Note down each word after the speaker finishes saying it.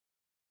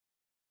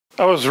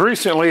I was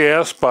recently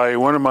asked by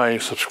one of my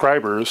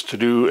subscribers to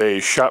do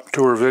a shop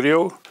tour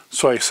video,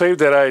 so I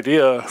saved that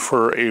idea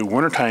for a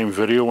wintertime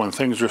video when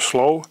things are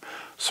slow,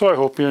 so I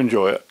hope you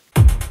enjoy it.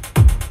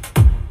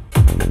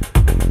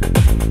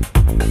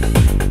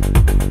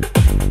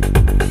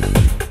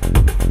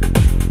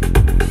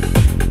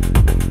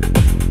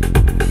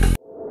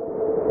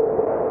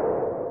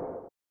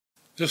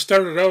 This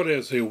started out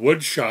as a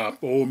wood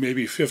shop,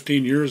 maybe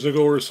 15 years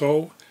ago or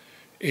so.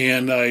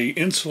 And I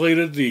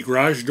insulated the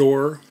garage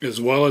door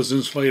as well as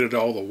insulated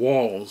all the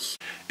walls.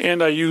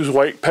 And I use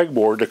white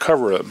pegboard to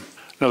cover them.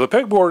 Now the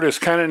pegboard is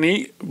kind of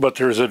neat, but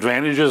there's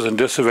advantages and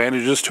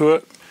disadvantages to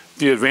it.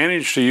 The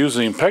advantage to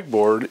using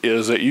pegboard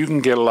is that you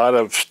can get a lot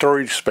of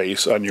storage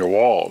space on your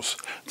walls.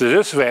 The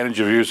disadvantage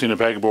of using a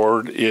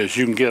pegboard is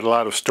you can get a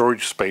lot of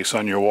storage space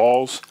on your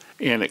walls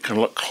and it can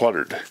look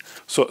cluttered.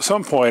 So at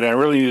some point I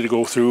really need to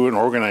go through and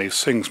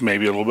organize things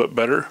maybe a little bit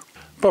better.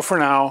 But for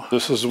now,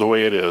 this is the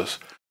way it is.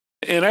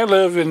 And I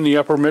live in the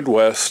upper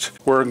Midwest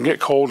where it can get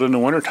cold in the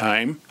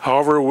wintertime.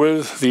 However,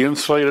 with the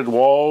insulated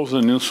walls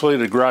and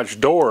insulated garage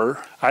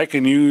door, I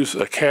can use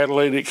a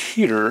catalytic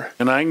heater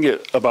and I can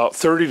get about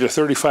 30 to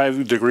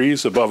 35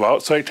 degrees above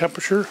outside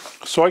temperature,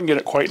 so I can get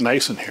it quite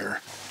nice in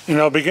here. And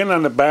I'll begin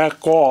on the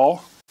back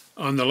wall.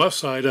 On the left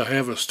side I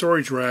have a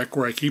storage rack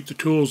where I keep the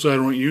tools I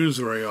don't use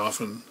very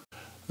often.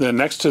 Then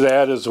next to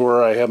that is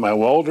where I have my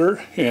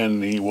welder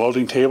and the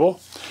welding table.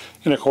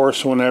 And of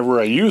course, whenever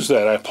I use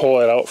that, I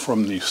pull it out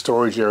from the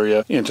storage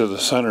area into the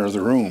center of the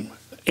room.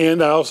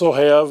 And I also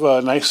have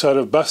a nice set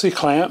of Bessie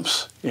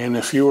clamps. And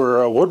if you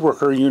are a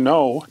woodworker, you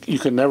know you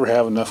can never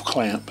have enough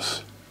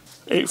clamps.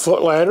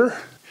 8-foot ladder.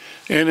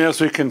 And as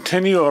we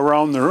continue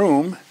around the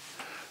room,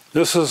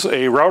 this is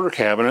a router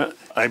cabinet.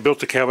 I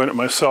built the cabinet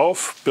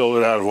myself, built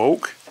it out of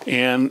oak.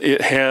 And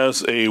it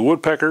has a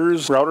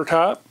woodpecker's router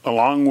top,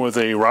 along with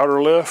a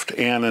router lift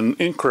and an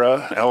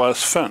Incra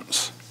LS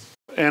fence.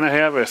 And I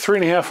have a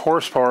 3.5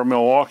 horsepower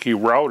Milwaukee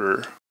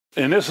router,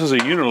 and this is a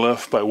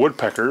Unilift by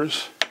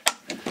Woodpeckers.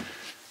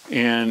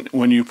 And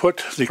when you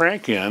put the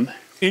crank in,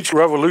 each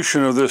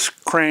revolution of this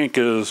crank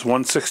is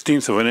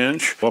 1/16 of an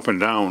inch up and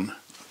down.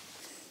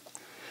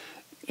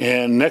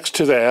 And next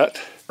to that,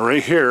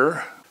 right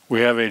here,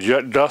 we have a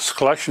jet dust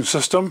collection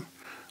system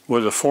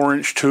with a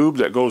 4-inch tube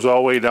that goes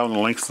all the way down the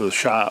length of the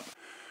shop.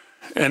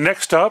 And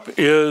next up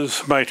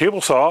is my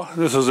table saw.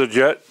 This is a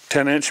jet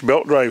 10-inch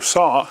belt drive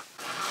saw.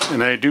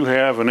 And I do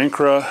have an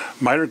Incra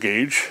miter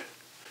gauge,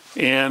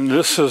 and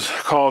this is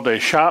called a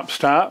shop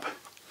stop.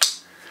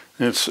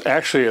 It's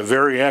actually a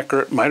very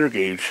accurate miter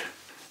gauge.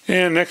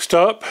 And next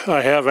up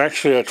I have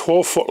actually a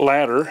 12-foot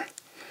ladder,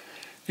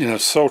 and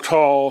it's so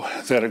tall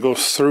that it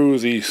goes through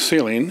the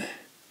ceiling.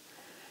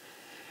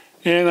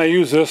 And I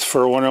use this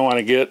for when I want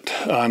to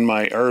get on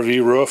my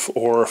RV roof,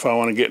 or if I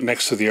want to get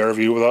next to the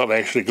RV without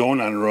actually going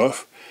on the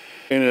roof.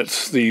 And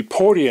it's the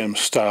podium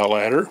style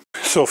ladder.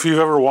 So if you've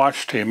ever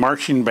watched a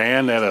marching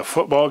band at a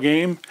football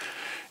game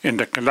and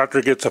the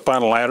conductor gets up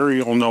on a ladder,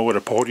 you'll know what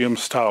a podium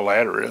style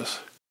ladder is.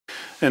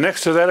 And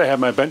next to that I have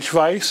my bench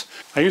vise.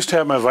 I used to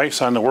have my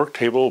vise on the work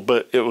table,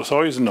 but it was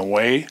always in the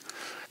way.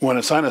 When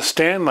it's on a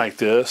stand like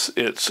this,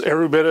 it's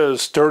every bit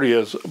as sturdy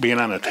as being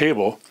on a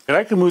table. And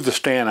I can move the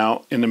stand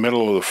out in the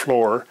middle of the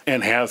floor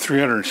and have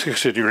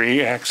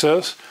 360-degree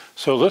access,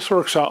 so this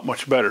works out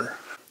much better.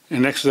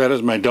 And next to that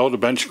is my Delta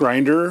bench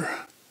grinder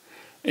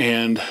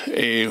and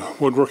a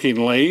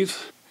woodworking lathe.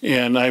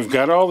 And I've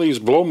got all these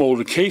blow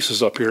molded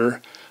cases up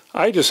here.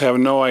 I just have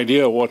no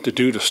idea what to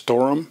do to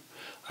store them.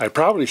 I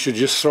probably should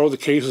just throw the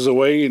cases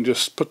away and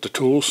just put the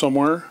tools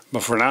somewhere.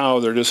 But for now,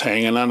 they're just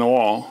hanging on the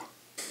wall.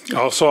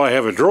 Also, I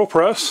have a drill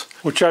press,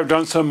 which I've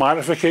done some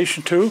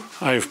modification to.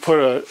 I've put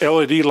a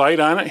LED light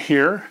on it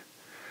here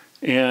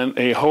and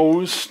a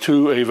hose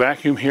to a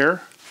vacuum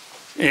here.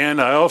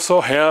 And I also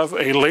have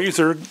a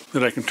laser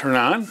that I can turn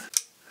on.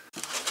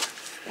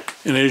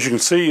 And as you can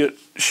see, it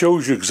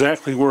shows you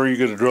exactly where you're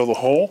going to drill the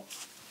hole.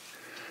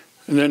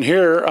 And then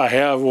here I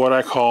have what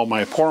I call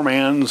my poor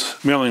man's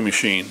milling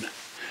machine.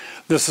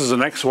 This is an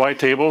XY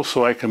table,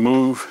 so I can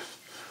move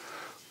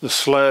the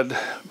sled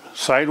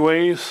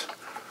sideways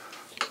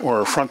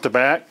or front to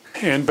back.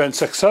 And been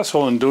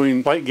successful in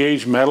doing light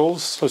gauge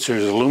metals such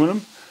as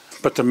aluminum.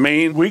 But the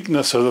main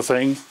weakness of the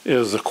thing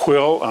is the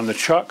quill on the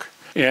chuck.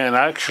 And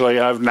actually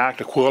I've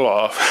knocked a quill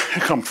off,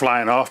 come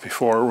flying off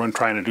before when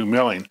trying to do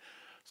milling.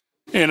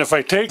 And if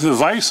I take the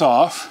vise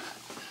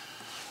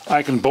off,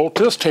 I can bolt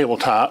this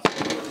tabletop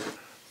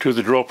to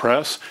the drill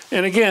press.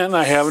 And again,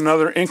 I have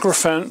another Incra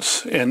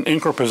fence and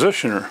Incra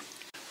positioner.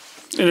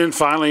 And then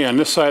finally on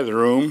this side of the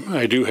room,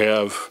 I do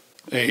have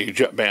a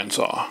jet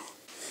bandsaw.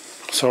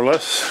 So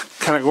let's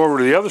kind of go over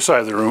to the other side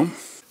of the room.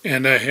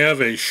 And I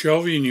have a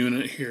shelving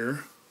unit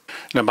here.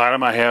 In the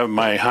bottom I have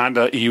my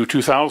Honda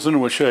EU2000,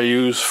 which I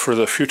use for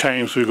the few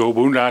times we go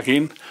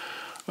boondocking,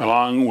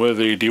 along with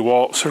a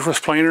DeWalt surface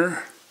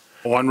planer.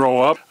 One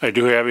row up, I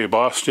do have a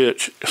Boss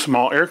Stitch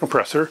small air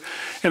compressor,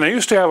 and I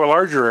used to have a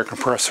larger air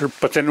compressor,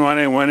 but then when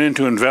I went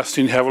into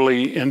investing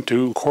heavily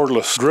into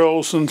cordless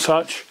drills and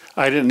such,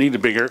 I didn't need a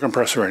big air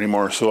compressor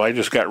anymore, so I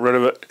just got rid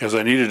of it because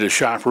I needed a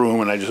shop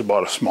room and I just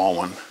bought a small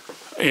one.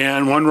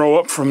 And one row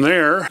up from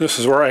there, this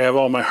is where I have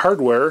all my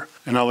hardware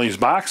and all these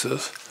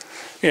boxes.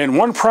 And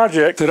one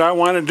project that I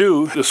want to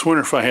do this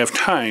winter if I have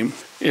time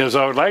is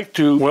I would like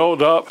to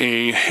weld up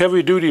a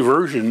heavy-duty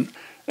version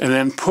and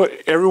then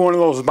put every one of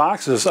those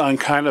boxes on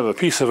kind of a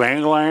piece of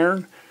angle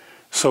iron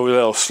so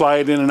they'll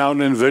slide in and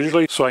out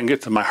individually so I can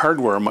get to my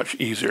hardware much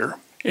easier.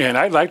 And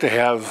I'd like to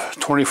have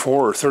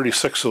 24 or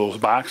 36 of those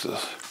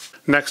boxes.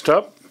 Next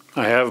up,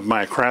 I have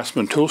my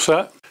Craftsman tool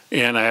set,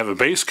 and I have a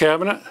base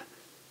cabinet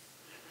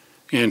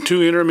and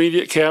 2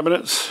 intermediate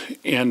cabinets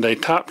and a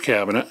top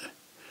cabinet.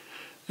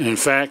 In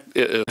fact,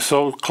 it is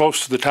so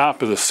close to the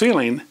top of the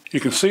ceiling, you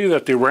can see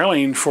that the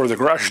railing for the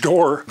garage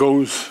door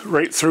goes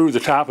right through the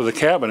top of the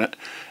cabinet.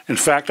 In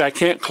fact, I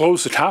can't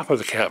close the top of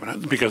the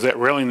cabinet because that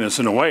railing is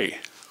in the way.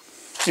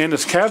 And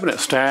this cabinet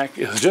stack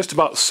is just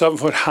about 7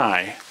 foot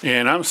high,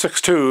 and I'm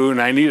 6'2",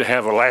 and I need to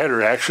have a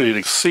ladder actually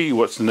to see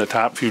what's in the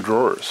top few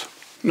drawers.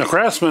 Now,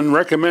 Craftsman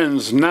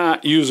recommends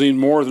not using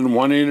more than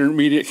 1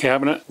 intermediate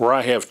cabinet, where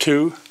I have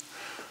 2.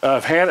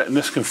 I've had it in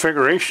this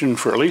configuration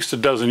for at least a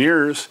dozen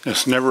years, and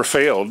it's never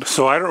failed,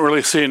 so I don't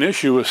really see an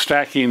issue with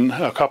stacking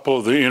a couple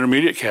of the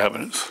intermediate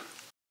cabinets.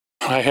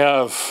 I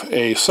have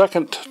a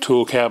second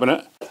tool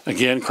cabinet,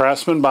 again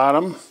Craftsman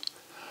bottom.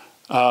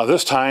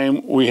 This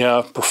time we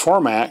have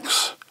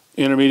Performax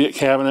intermediate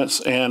cabinets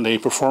and a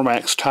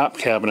Performax top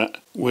cabinet,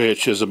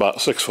 which is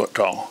about 6 foot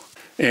tall.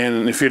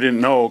 And if you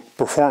didn't know,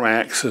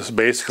 Performax is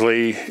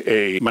basically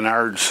a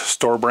Menards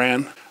store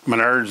brand.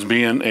 Menards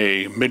being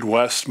a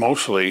Midwest,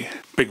 mostly,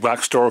 big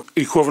box store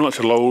equivalent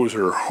to Lowe's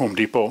or Home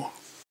Depot.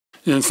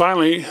 And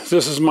finally,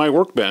 this is my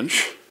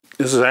workbench.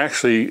 This is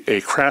actually a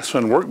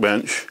Craftsman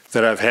workbench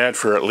that I've had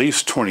for at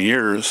least 20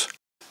 years.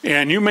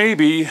 And you may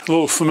be a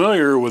little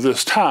familiar with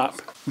this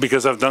top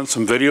because I've done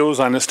some videos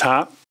on this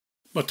top.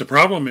 But the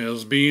problem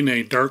is, being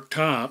a dark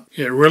top,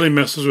 it really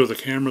messes with the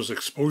camera's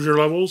exposure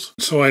levels.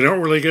 So I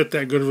don't really get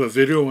that good of a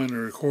video when I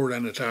record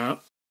on the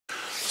top.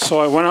 So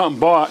I went out and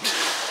bought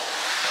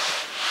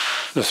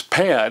this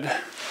pad,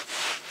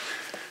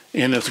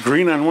 and it's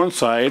green on one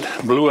side,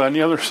 blue on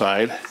the other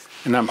side,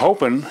 and I'm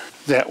hoping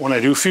that when I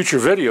do future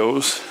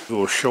videos, it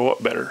will show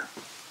up better.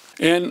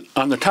 And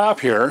on the top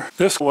here,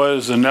 this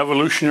was an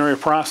evolutionary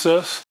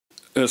process.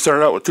 It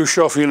started out with 2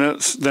 shelf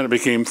units, then it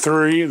became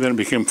 3, then it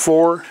became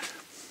 4,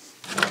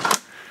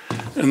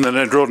 and then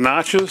I drilled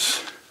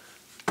notches,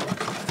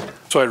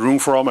 so I had room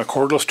for all my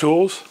cordless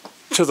tools.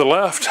 To the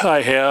left,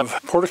 I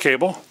have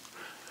Porta-Cable.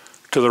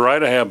 To the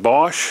right I have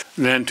Bosch,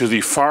 then to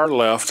the far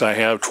left I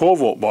have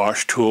 12-volt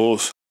Bosch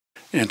tools,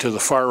 and to the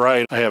far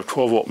right I have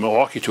 12-volt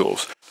Milwaukee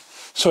tools.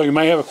 So you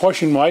might have a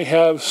question, why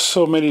have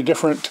so many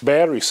different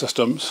battery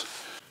systems?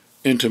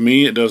 And to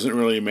me it doesn't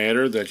really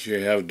matter that you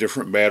have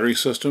different battery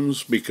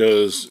systems,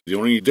 because the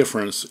only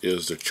difference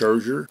is the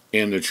charger,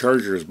 and the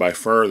charger is by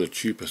far the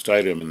cheapest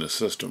item in the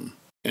system.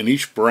 And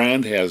each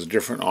brand has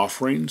different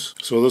offerings,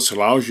 so this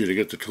allows you to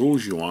get the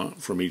tools you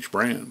want from each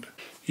brand.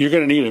 You're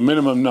going to need a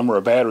minimum number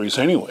of batteries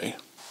anyway.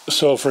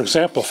 So for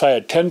example, if I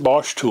had 10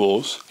 Bosch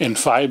tools and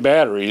 5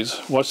 batteries,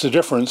 what's the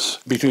difference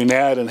between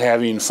that and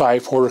having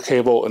 5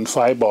 Porta-Cable and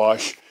 5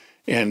 Bosch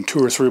and 2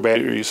 or 3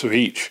 batteries of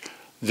each?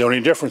 The only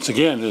difference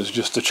again is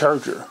just the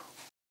charger.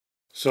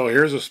 So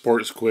here's a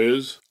sports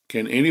quiz.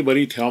 Can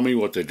anybody tell me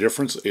what the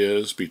difference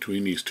is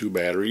between these 2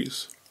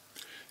 batteries?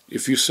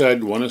 If you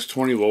said one is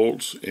 20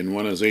 volts and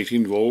one is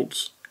 18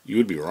 volts, you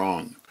would be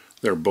wrong.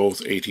 They're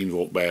both 18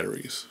 volt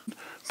batteries.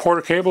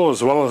 Porta-Cable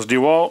as well as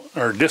DeWalt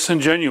are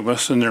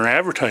disingenuous in their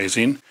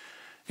advertising,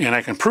 and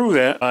I can prove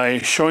that by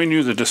showing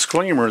you the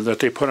disclaimer that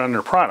they put on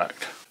their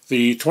product.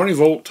 The 20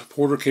 volt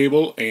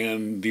Porta-Cable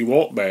and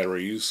DeWalt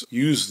batteries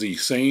use the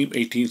same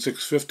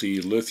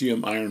 18650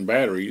 lithium ion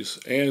batteries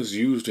as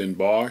used in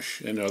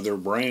Bosch and other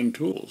brand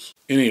tools.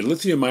 In a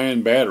lithium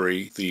ion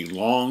battery, the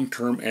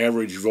long-term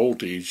average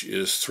voltage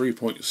is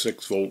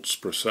 3.6 volts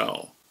per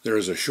cell. There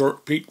is a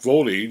short peak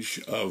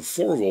voltage of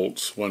 4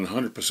 volts when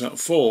 100%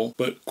 full,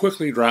 but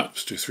quickly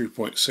drops to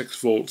 3.6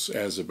 volts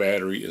as the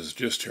battery is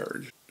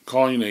discharged.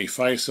 Calling a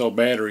 5-cell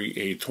battery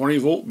a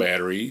 20-volt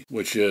battery,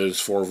 which is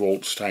 4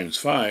 volts times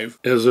 5,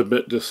 is a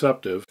bit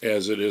deceptive,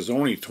 as it is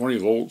only 20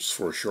 volts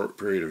for a short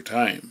period of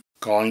time.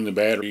 Calling the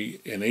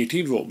battery an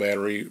 18-volt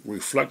battery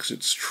reflects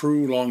its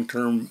true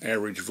long-term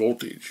average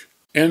voltage.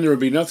 And there would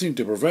be nothing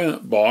to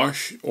prevent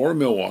Bosch or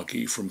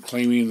Milwaukee from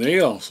claiming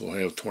they also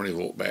have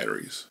 20-volt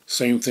batteries.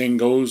 Same thing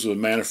goes with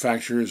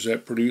manufacturers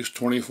that produce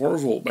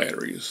 24-volt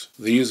batteries.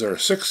 These are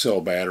 6-cell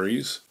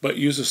batteries, but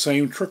use the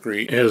same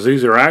trickery, as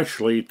these are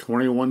actually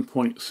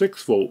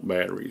 21.6-volt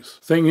batteries.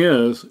 Thing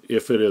is,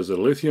 if it is a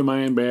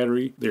lithium-ion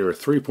battery, they are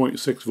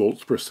 3.6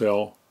 volts per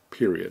cell,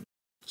 period.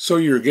 So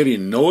you're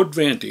getting no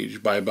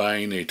advantage by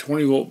buying a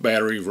 20-volt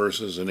battery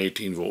versus an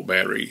 18-volt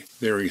battery.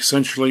 They're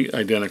essentially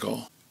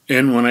identical.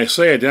 And when I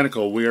say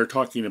identical, we are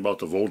talking about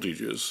the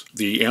voltages.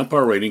 The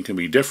amp-hour rating can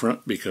be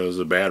different because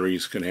the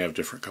batteries can have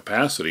different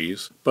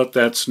capacities, but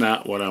that's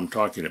not what I'm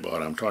talking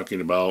about. I'm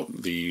talking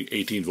about the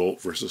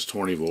 18-volt versus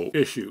 20-volt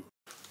issue.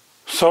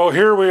 So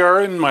here we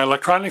are in my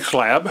electronics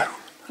lab.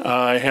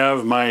 I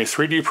have my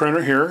 3D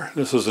printer here.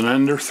 This is an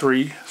Ender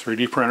 3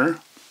 3D printer.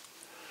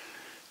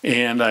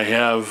 And I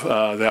have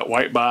that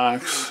white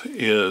box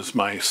is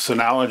my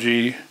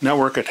Synology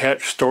network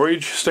attached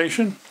storage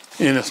station.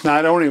 And it's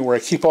not only where I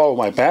keep all of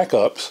my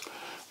backups,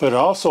 but it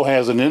also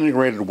has an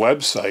integrated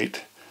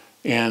website.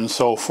 And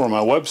so for my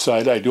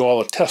website, I do all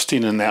the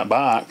testing in that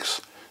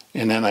box,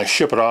 and then I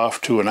ship it off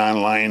to an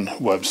online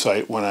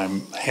website when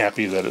I'm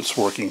happy that it's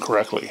working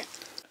correctly.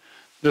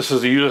 This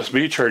is a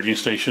USB charging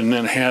station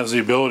and has the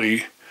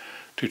ability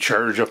to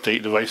charge up to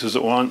 8 devices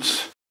at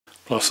once.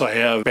 Plus I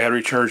have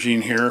battery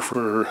charging here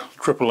for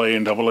AAA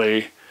and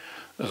AA,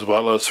 as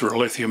well as for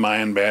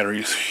lithium-ion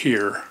batteries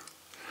here.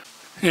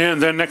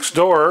 And then next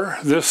door,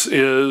 this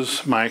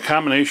is my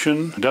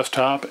combination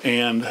desktop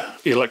and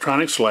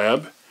electronics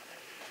lab.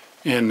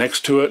 And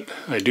next to it,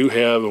 I do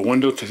have a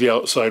window to the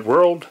outside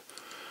world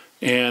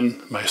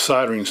and my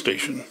soldering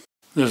station.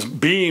 This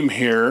beam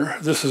here,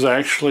 this is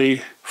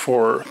actually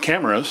for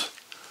cameras,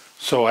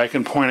 so I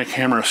can point a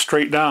camera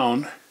straight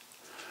down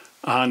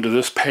onto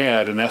this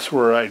pad, and that's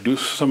where I do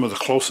some of the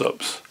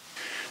close-ups.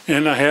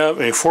 And I have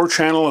a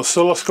 4-channel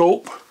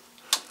oscilloscope,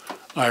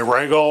 a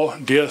Rigol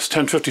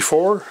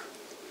DS1054,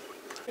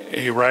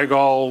 a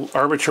Rigol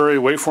arbitrary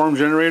waveform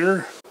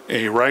generator,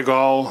 a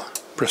Rigol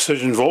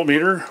precision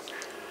voltmeter,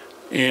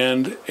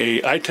 and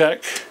a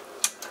iTech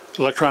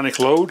electronic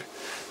load.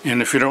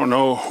 And if you don't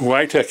know who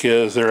iTech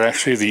is, they're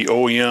actually the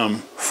OEM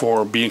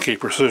for B&K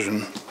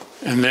Precision.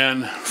 And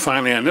then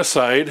finally on this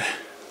side,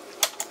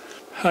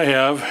 I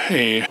have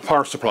a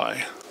power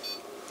supply.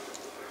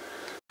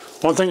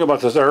 One thing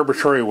about this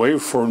arbitrary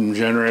waveform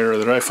generator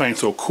that I find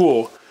so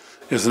cool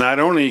is not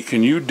only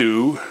can you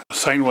do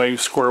sine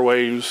waves, square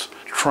waves,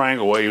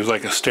 triangle waves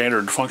like a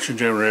standard function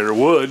generator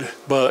would,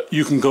 but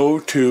you can go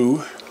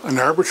to an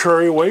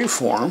arbitrary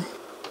waveform.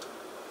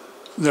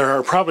 There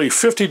are probably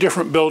 50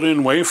 different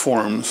built-in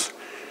waveforms.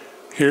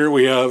 Here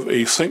we have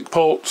a sync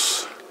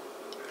pulse,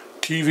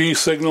 TV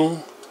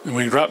signal, and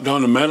we drop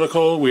down to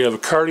medical. We have a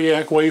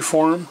cardiac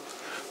waveform.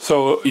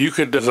 So you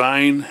could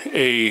design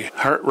a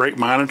heart rate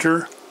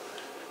monitor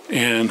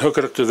and hook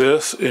it up to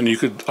this, and you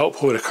could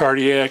output a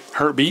cardiac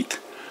heartbeat.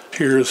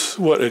 Here's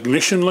what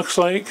ignition looks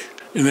like.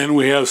 And then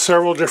we have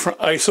several different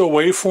ISO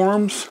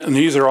waveforms, and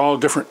these are all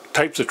different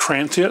types of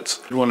transients.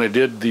 When I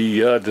did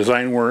the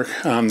design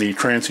work on the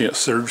transient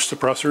surge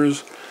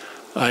suppressors,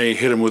 I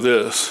hit them with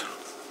this.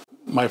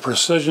 My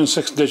precision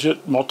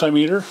 6-digit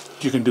multimeter.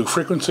 You can do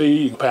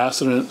frequency,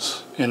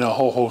 capacitance, and a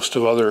whole host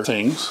of other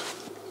things.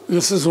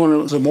 This is one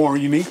of the more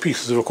unique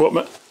pieces of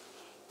equipment.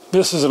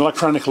 This is an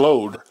electronic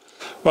load.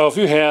 Well, if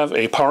you have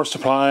a power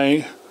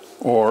supply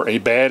or a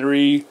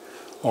battery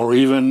or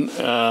even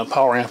a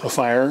power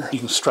amplifier, you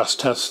can stress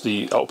test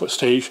the output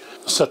stage,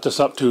 set this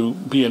up to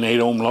be an 8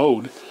 ohm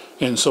load.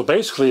 And so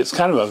basically it's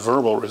kind of a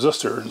variable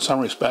resistor in some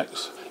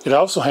respects. It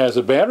also has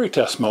a battery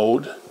test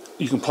mode.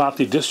 You can plot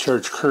the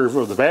discharge curve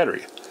of the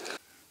battery.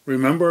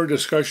 Remember our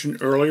discussion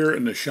earlier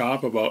in the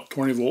shop about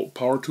 20 volt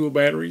power tool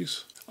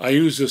batteries? I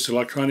use this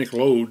electronic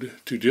load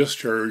to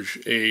discharge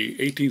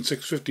a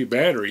 18650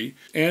 battery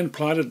and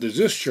plotted the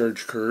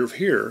discharge curve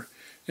here,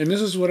 and this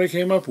is what I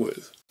came up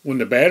with. When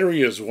the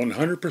battery is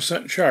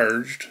 100%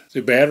 charged,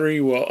 the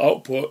battery will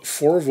output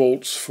 4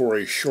 volts for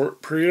a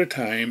short period of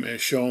time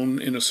as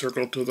shown in a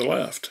circle to the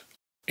left.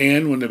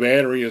 And when the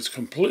battery is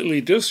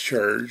completely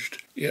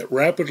discharged, it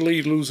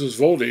rapidly loses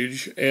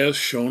voltage as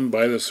shown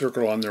by the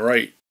circle on the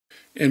right.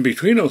 And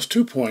between those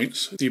 2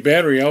 points, the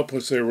battery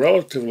outputs a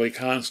relatively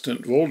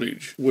constant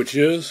voltage, which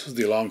is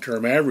the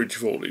long-term average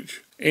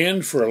voltage.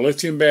 And for a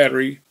lithium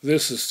battery,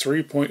 this is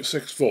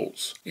 3.6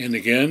 volts. And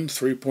again,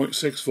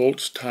 3.6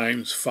 volts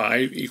times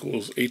 5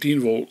 equals 18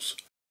 volts.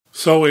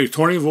 So a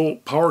 20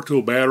 volt power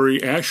tool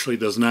battery actually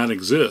does not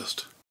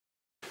exist.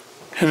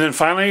 And then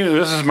finally,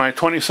 this is my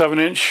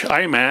 27-inch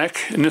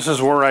iMac, and this is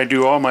where I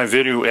do all my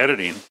video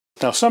editing.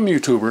 Now some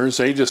YouTubers,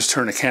 they just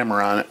turn a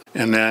camera on it,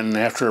 and then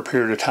after a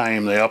period of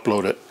time they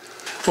upload it.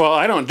 Well,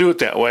 I don't do it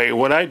that way.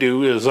 What I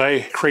do is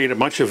I create a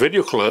bunch of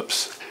video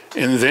clips,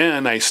 and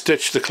then I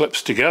stitch the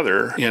clips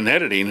together in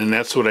editing, and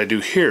that's what I do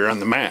here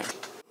on the Mac.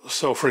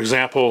 So for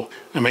example,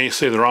 I may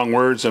say the wrong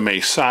words, I may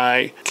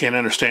sigh, can't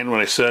understand what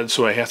I said,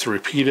 so I have to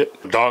repeat it.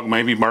 A dog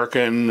might be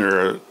barking,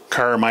 or a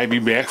car might be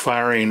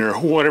backfiring, or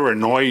whatever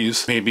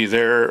noise may be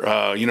there,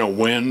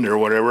 wind or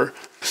whatever.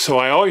 So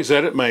I always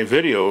edit my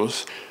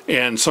videos,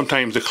 and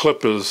sometimes the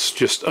clip is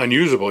just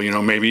unusable,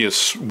 maybe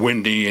it's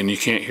windy and you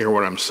can't hear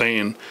what I'm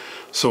saying.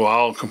 So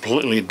I'll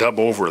completely dub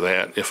over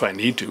that if I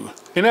need to.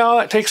 And now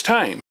that takes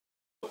time.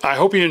 I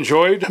hope you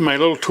enjoyed my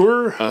little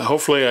tour.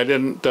 Hopefully I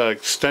didn't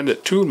extend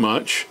it too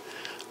much,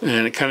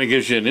 and it kind of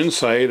gives you an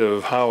insight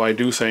of how I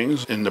do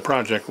things in the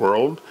project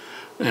world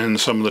and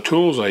some of the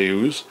tools I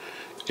use.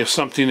 If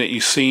something that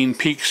you've seen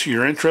piques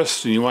your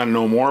interest and you want to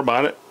know more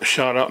about it,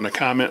 shout out in the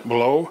comment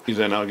below,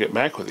 then I'll get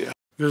back with you.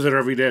 Visit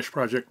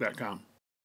rv-project.com.